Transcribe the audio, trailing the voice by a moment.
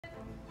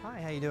Hi,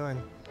 how you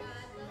doing?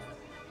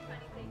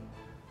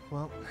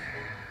 Well,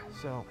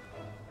 so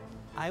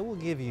I will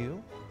give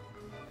you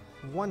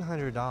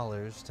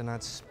 $100 to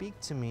not speak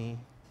to me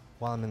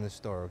while I'm in the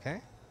store,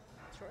 okay?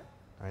 Sure.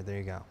 All right, there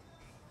you go.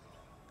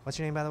 What's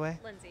your name, by the way?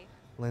 Lindsay.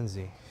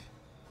 Lindsay.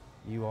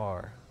 You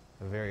are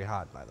very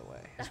hot, by the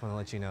way. Just want to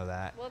let you know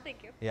that. Well,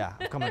 thank you. Yeah,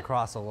 I've come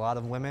across a lot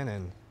of women,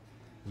 and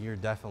you're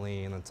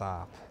definitely in the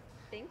top.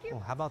 Thank you. Well,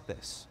 how about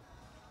this?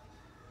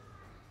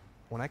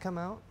 When I come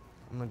out,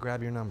 I'm gonna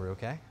grab your number,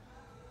 okay?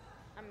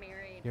 I'm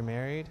married. You're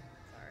married?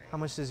 Sorry. How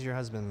much does your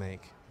husband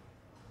make?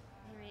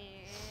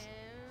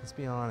 Let's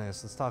be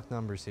honest. Let's talk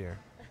numbers here.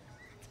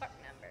 Talk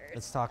numbers.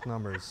 Let's talk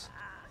numbers.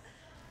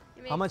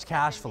 You How make much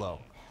cash 70. flow?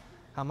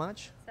 How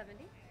much?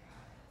 70.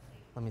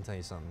 Let me tell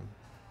you something.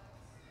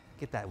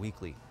 Get that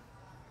weekly.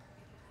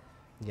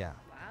 Yeah.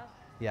 Wow.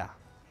 Yeah.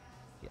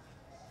 Yeah.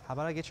 How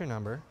about I get your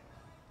number?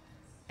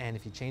 And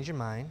if you change your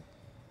mind,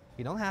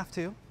 you don't have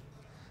to.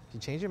 If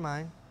you change your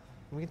mind,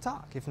 we can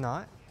talk. If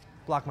not,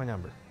 block my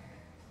number.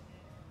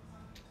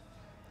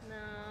 No,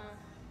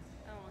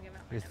 I won't give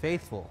out. You're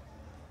faithful.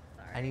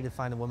 Sorry. I need to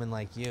find a woman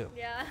like you.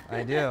 Yeah.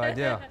 I do, I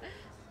do.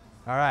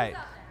 All right.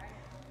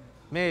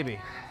 Maybe.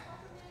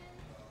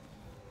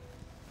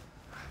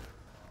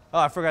 Oh,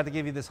 I forgot to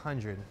give you this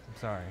 100. I'm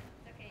sorry.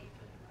 Okay.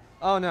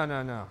 Oh, no,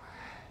 no, no.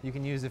 You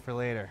can use it for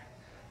later.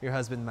 Your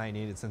husband might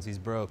need it since he's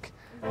broke.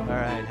 All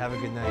right, have a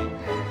good night.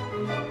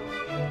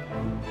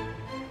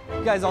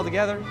 You guys all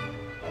together?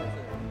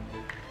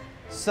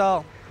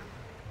 So,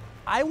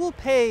 I will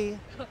pay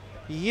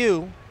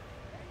you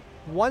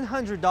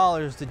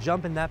 $100 to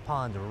jump in that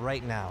pond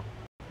right now.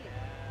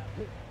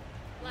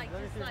 Like,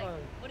 just like,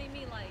 what do you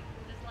mean, like,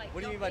 just like?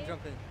 What do you mean by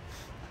jumping?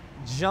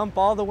 Jump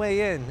all the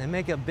way in and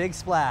make a big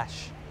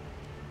splash.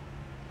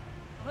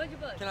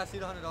 $100. Can I see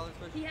the $100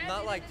 first? He has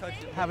Not it like in touch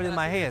his it. hand? Have it in Can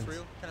I my see that it's hands.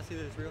 real? Can I see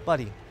that it's real?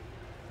 Buddy.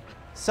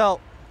 So,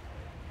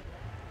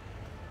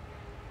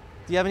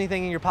 do you have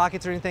anything in your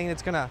pockets or anything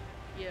that's gonna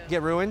Yeah.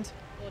 get ruined?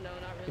 Well, no,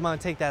 not really. You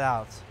want to take that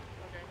out? Okay.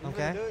 You Okay.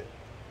 gonna do it?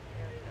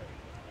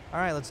 All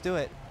right, let's do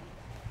it.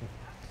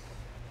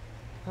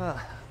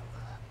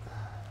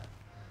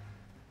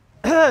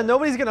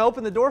 Nobody's gonna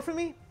open the door for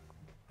me?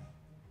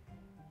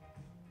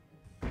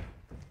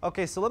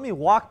 Okay, so let me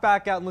walk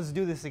back out and let's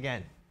do this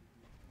again.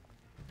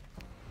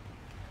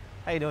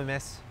 How you doing,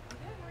 miss? Good,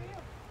 how are you?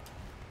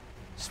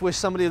 Just wish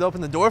somebody would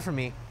open the door for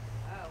me.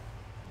 Oh.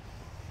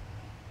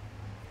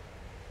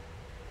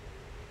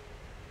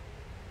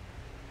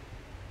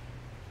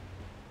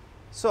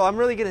 So I'm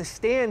really gonna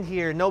stand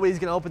here, nobody's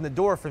gonna open the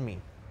door for me.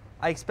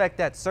 I expect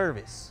that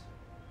service.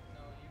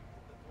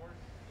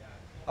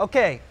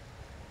 Okay,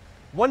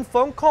 one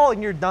phone call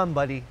and you're done,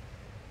 buddy.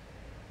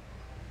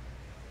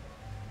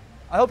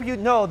 I hope you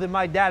know that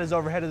my dad is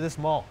overhead of this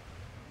mall.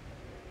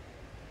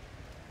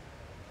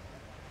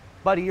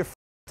 Buddy, you're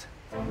f***ed.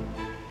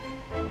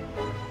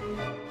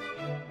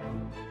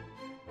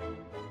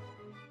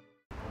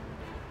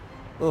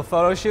 Little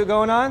photo shoot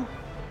going on?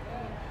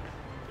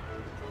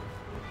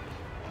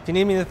 If you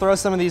need me to throw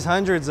some of these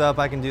hundreds up,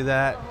 I can do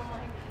that.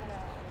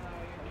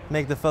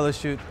 Make the photo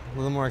shoot a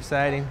little more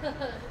exciting.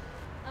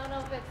 I don't know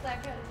if it's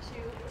that kind of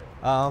shoot.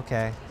 Oh,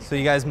 okay. So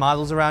you guys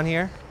models around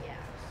here? Yeah.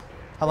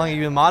 How long have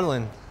you been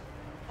modeling?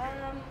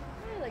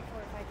 Probably like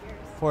 4 or 5 years.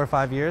 4 or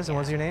 5 years. And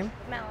what's your name?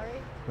 Mallory.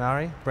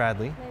 Mallory?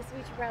 Bradley. Nice to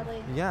meet you,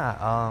 Bradley.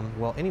 Yeah.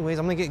 Well, anyways,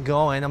 I'm gonna get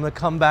going. I'm gonna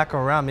come back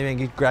around. Maybe I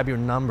can grab your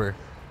number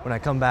when I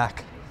come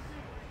back.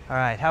 All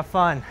right. Have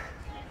fun.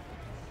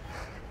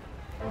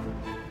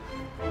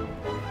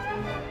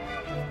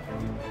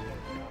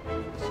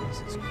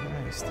 Jesus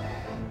Christ.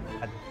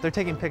 They're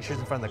taking pictures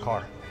in front of the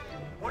car.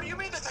 What do you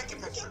mean they're taking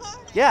pictures?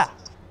 Yeah.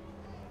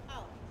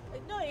 Oh,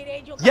 no, it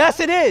ain't your car. Yes,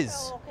 it is.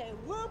 Oh, okay,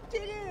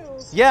 whoop-de-doo.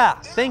 Yeah.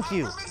 Thank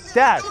you,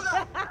 Dad.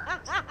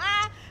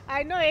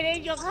 I know it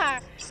ain't your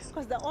car,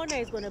 because the owner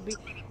is going to be,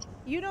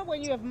 you know,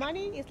 when you have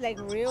money, it's like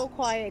real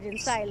quiet and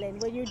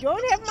silent. When you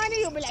don't have money,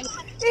 you'll be like,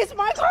 it's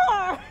my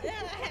car.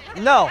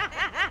 No.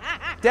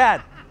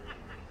 Dad.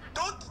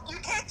 You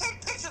can't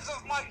take pictures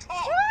of my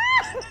car.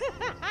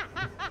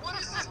 What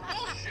is this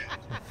bullshit?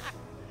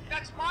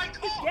 That's my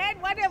car.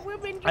 Dad, what have we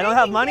been drinking? I don't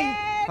have money?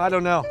 Dad? I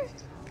don't know.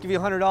 Give you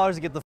 $100 to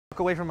get the fuck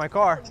away from my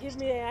car. Give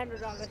me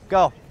 $100.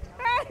 Go.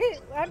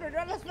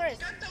 $100 first.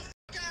 Get the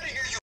fuck out of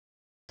here, you.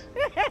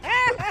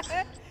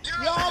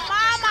 Your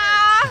mama.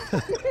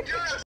 You're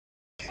a.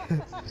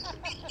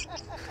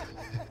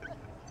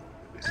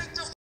 Take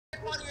the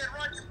fuck money and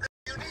run, you bitch.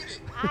 You need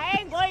it. I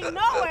ain't going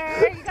nowhere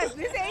because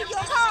this ain't your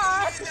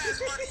car. You need that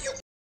money, you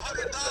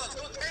 $100.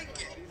 Go take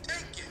it.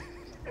 Take it.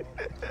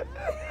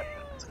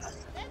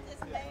 That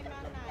just made my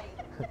night.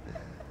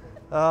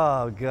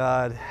 Oh,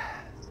 God.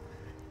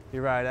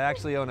 You're right. I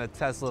actually own a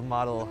Tesla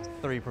Model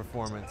 3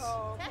 Performance.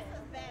 Oh, that's a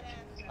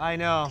badass. I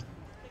know. It's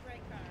a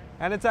great car.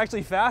 And it's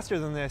actually faster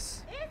than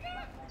this.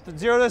 Is it?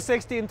 0 to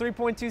 60 in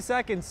 3.2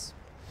 seconds.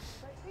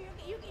 But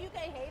you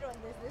can't hate on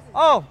this. This is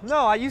Oh,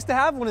 no. I used to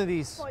have one of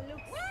these. for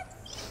Luke. What?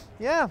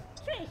 Yeah.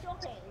 Trish,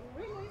 okay.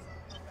 Really?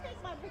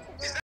 Take my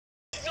picture.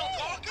 Still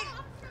talking?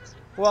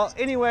 Well,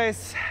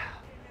 anyways,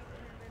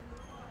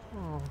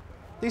 Oh.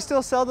 Do you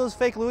still sell those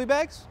fake Louis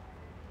bags?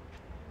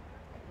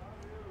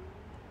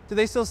 Do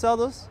they still sell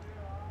those?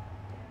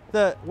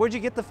 Where'd you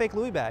get the fake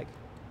Louis bag?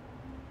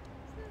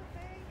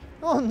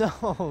 Oh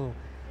no.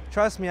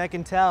 Trust me, I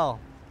can tell.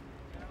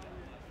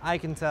 I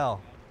can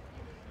tell.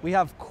 We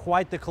have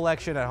quite the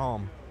collection at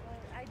home.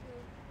 I do.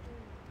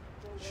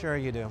 Sure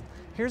you do.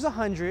 Here's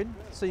 100,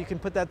 so you can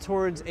put that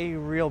towards a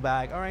real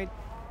bag, all right?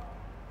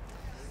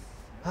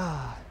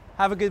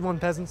 Have a good one,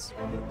 peasants.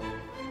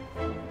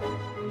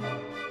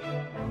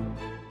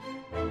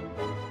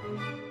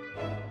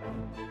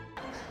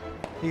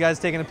 You guys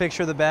taking a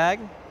picture of the bag?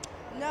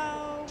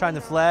 No. Trying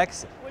to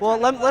flex? We're Well,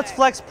 trying to let's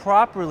flex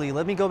properly.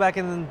 Let me go back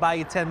and buy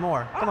you 10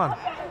 more. Come on.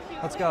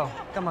 Let's go.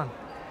 Come on.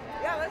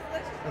 Yeah,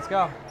 Let's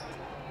go.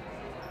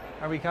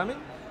 Are we coming?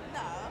 No.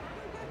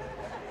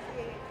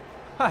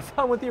 Have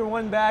fun with your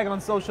one bag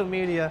on social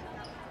media.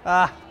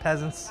 Ah,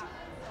 peasants. How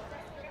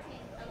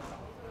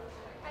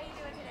you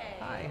doing today?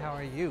 Hi, how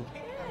are you?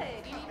 Good.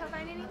 You need help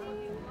find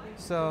anything?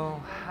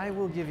 So, I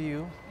will give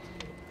you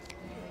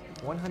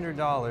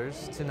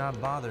 $100 to not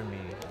bother me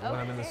when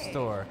I'm in the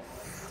store.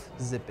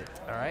 Zip it,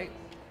 all right?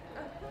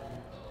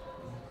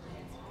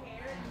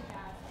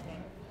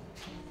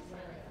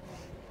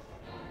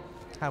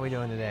 How we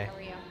doing today? How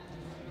are you?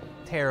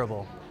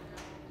 Terrible.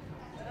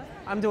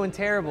 I'm doing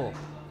terrible.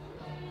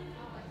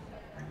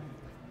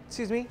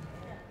 Excuse me?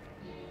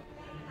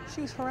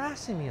 She was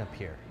harassing me up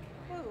here.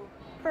 Who?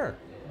 Her.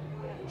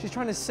 She's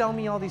trying to sell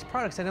me all these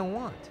products I don't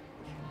want.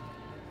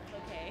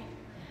 Okay.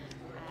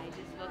 I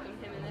just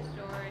welcomed him in the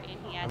store and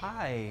he asked.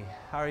 Hi,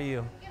 how are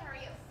you? Good, how are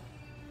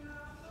you?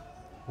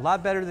 A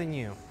lot better than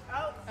you.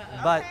 Oh,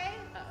 But,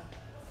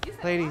 You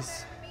said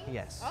ladies,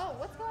 yes. Oh,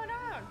 what's going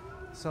on?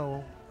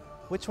 So,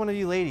 which one of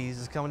you ladies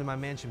is coming to my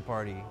mansion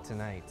party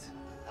tonight?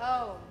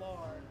 Oh, Lord.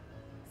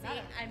 See,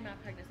 I'm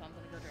not pregnant, so I'm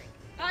gonna go drink.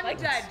 like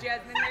that,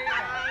 Jasmine. There you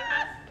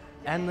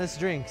go. Endless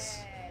drinks.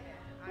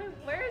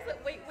 Where is it?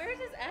 Wait, where is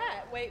this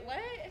at? Wait, what?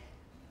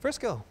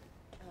 Frisco.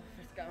 Oh,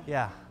 Frisco.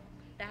 Yeah.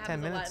 That 10 happens a lot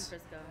in minutes.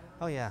 Frisco.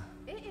 Oh, yeah.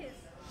 It is.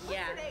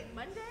 Yeah. Today,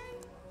 Monday?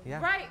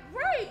 Yeah. Right.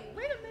 Wait a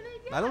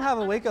minute. Yeah, I don't have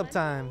a on wake up Monday.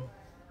 time.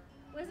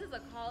 Was this a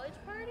college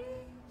party?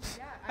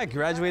 Yeah. I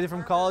graduated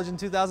from college in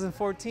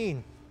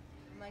 2014.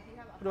 I'm like, you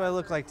have a What do I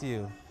look like to you?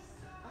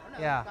 I don't know,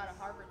 Yeah. you got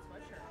a Harvard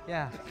sweatshirt.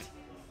 Yeah.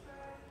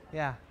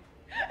 Yeah.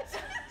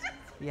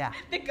 Yeah.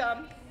 The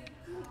gum.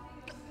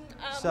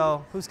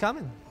 So, who's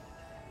coming?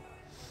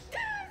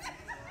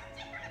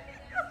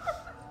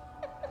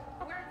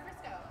 We're in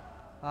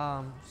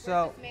Frisco.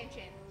 So, This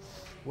mansion.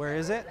 where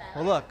is it?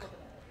 Well, look.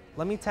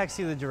 Let me text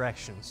you the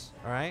directions,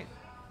 all right?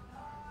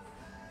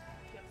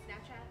 You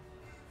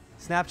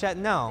have Snapchat? Snapchat?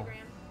 No.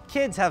 Instagram?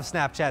 Kids have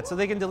Snapchat, so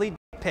they can delete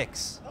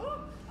pics.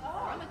 Oh,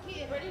 I'm a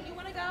kid. Where do you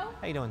want to go?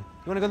 How you doing?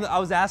 You want to go? I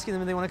was asking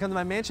them if they want to come to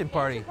my mansion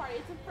party. Party.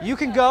 It's in Frisco. You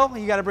can go.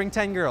 You got to bring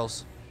 10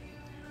 girls.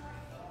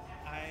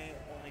 I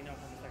only know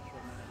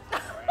homosexual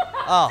men.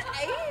 Oh,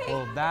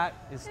 well, that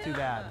is too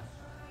bad.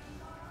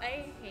 I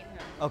hate him.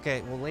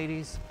 Okay, well,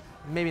 ladies,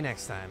 maybe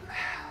next time.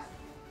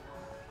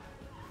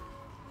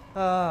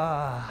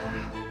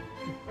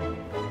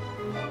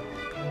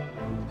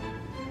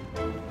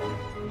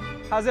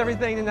 How's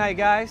everything tonight,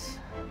 guys?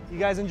 You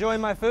guys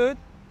enjoying my food?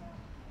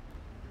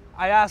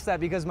 I asked that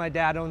because my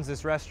dad owns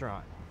this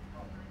restaurant.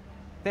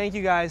 Thank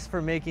you guys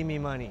for making me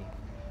money.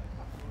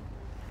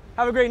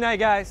 Have a great night,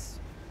 guys.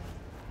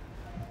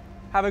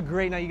 Have a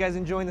great night. You guys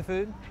enjoying the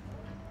food?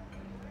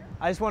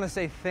 I just want to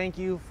say thank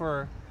you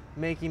for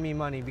making me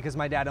money because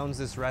my dad owns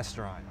this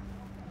restaurant.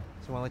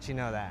 Just want to let you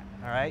know that,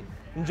 all right?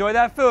 Enjoy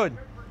that food.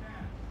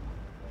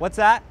 What's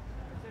that?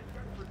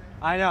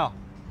 I know.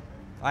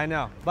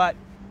 But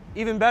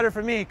even better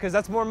for me because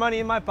that's more money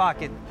in my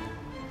pocket.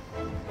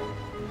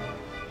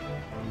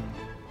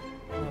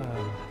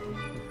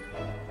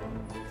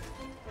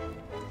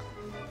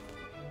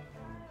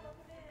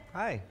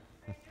 Hi.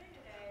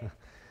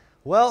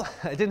 Well,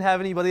 I didn't have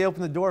anybody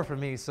open the door for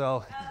me,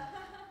 so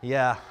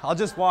yeah, I'll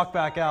just walk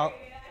back out.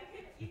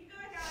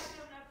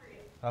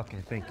 Okay,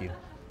 thank you.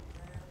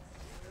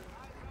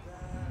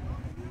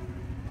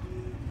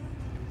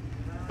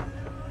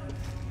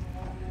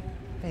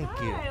 Thank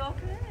you. Hi,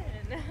 welcome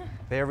in.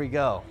 There we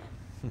go.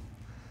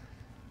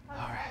 All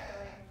right.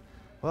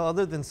 Well,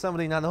 other than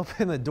somebody not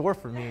opening the door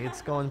for me,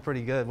 it's going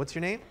pretty good. What's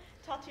your name?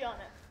 Tatiana.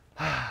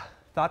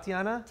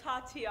 Tatiana?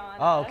 Tatiana.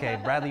 Oh, okay.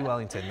 Bradley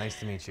Wellington. Nice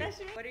to meet you.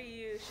 What are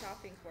you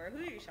shopping for? Who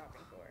are you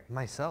shopping for?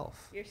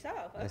 Myself.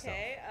 Yourself. Myself.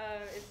 Okay.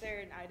 Is there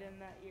an item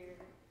that you're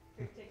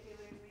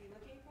particularly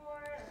looking for?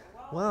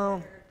 Or a Well,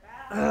 wallet or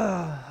a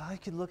bag? I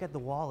could look at the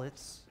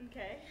wallets.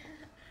 Okay.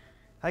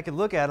 I could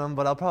look at them,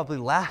 but I'll probably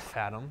laugh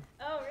at them.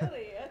 Oh,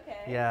 really? Okay.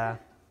 Yeah,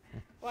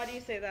 Why do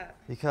you say that?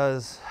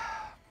 because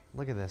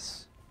look at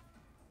this.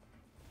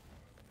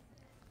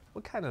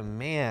 What kind of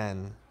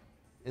man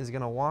is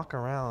going to walk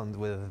around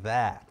with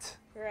that?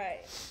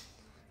 Right.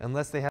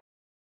 Unless they have.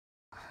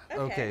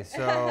 Okay,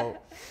 so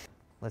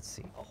let's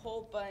see. A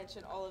whole bunch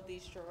in all of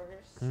these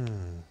drawers.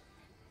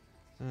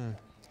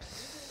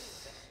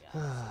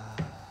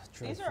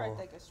 These are our Dreadful.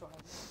 thickest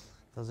ones.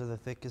 Those are the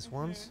thickest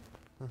ones?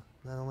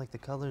 I don't like the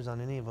colors on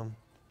any of them.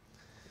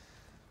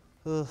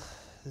 Ugh,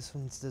 this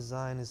one's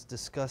design is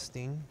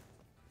disgusting.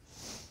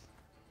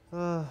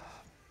 What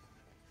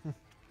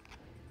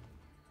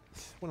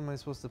am I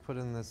supposed to put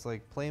in this,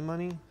 like play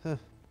money?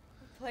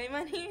 Play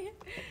money?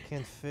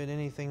 Can't fit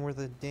anything worth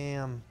a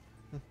damn.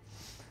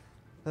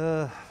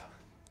 Ugh.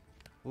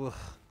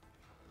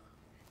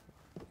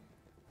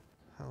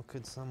 How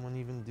could someone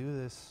even do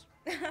this?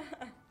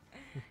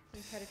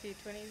 You've had a few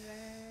 20s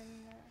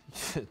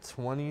in.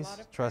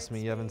 20s? Trust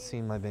me, you haven't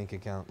seen my bank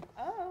account.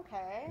 Oh,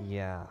 okay.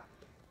 Yeah.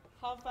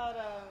 How about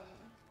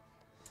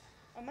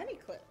a money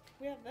clip?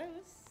 We have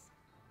those.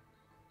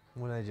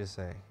 What did I just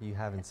say? You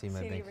haven't seen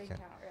my bank account.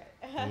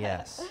 Right?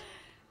 Yes.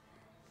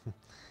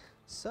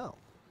 So,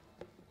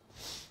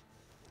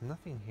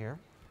 nothing here.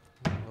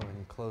 Go ahead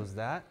and close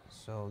that.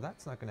 So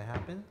that's not going to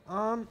happen.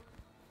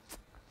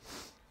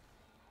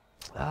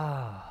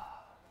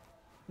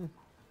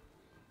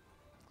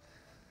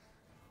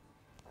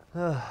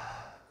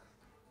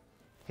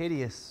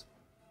 Hideous.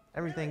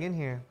 Everything in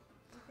here.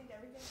 You think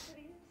everything's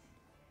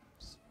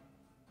hideous?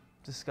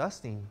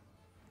 Disgusting.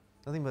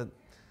 Nothing but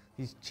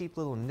these cheap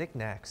little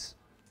knickknacks.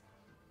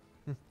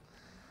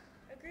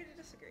 Agree to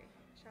disagree,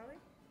 shall we?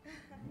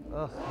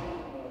 Ugh.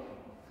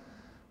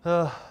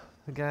 Ugh.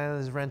 The guy at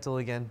his rental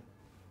again.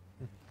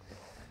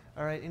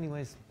 All right,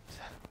 anyways,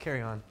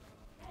 carry on.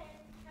 Hey,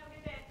 have a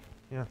good day.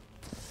 Yeah.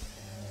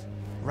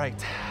 Right.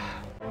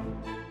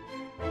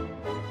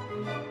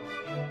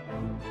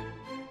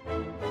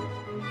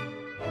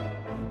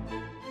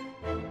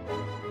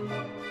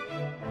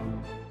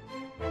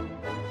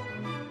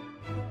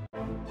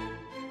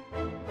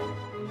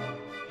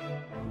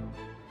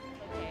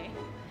 Okay.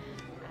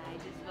 I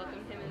just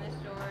welcomed him in the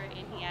store and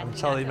he asked I'm me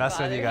totally not to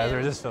messing with you bother guys. him.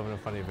 We're just filming a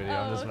funny video.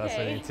 I'm just Oh, messing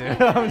with you okay.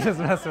 too. I'm just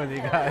messing with you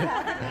guys.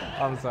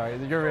 I'm sorry.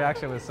 Your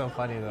reaction was so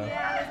funny though.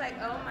 Yeah, I was like,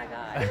 oh my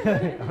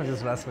god. I'm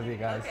just messing with you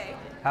guys. Okay.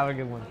 Have a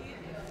good one.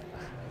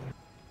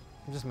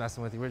 I'm just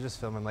messing with you. We're just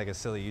filming like a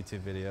silly YouTube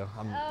video.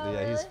 Yeah,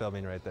 he's really?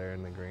 filming right there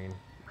in the green.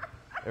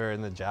 Or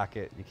in the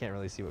jacket. You can't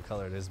really see what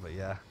color it is, but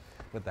yeah.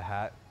 With the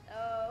hat.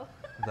 Oh.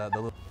 The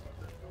little...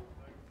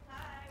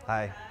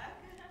 Hi.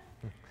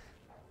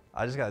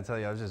 I just gotta tell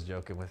you, I was just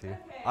joking with you.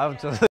 I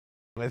was just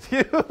with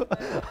you.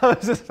 I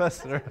was just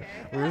messing around.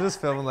 We were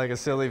just filming like a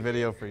silly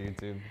video for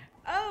YouTube.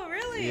 Oh,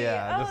 really?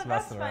 Yeah, oh, just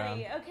that's messing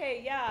funny. around.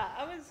 Okay,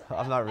 yeah.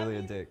 I'm not really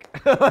a dick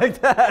like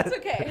that. It's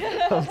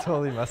okay. I'm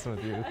totally messing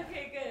with you.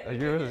 Okay,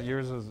 good.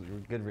 Yours was a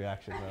good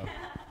reaction though.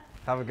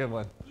 Have a good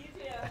one. You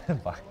too.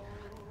 Bye.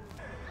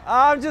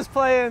 I'm just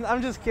playing.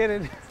 I'm just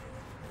kidding.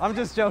 I'm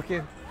just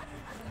joking.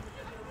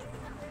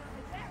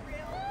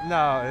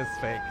 No, it's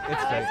fake.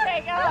 It's fake.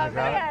 Fake. Oh,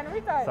 man,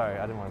 we thought. Sorry,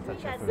 I didn't want to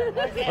touch your food.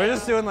 Okay. We're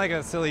just doing like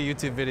a silly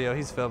YouTube video.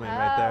 He's filming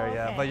right there,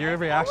 yeah. okay. But your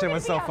reaction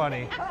was so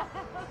funny.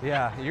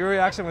 Yeah, your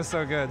reaction was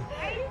so good.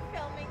 Are you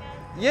filming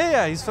us?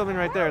 Yeah, he's filming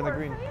right there in the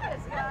green, Yes,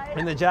 guys.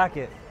 in the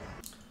jacket.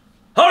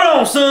 Hold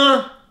on,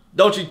 son!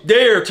 Don't you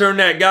dare turn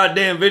that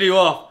goddamn video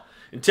off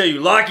until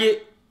you like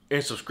it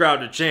and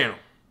subscribe to the channel.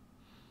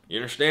 You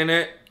understand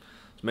that?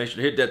 So make sure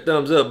to hit that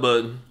thumbs up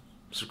button,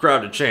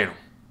 subscribe to the channel.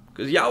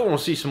 Because y'all want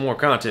to see some more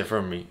content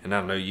from me, and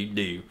I know you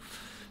do.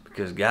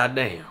 Because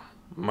goddamn,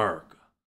 America.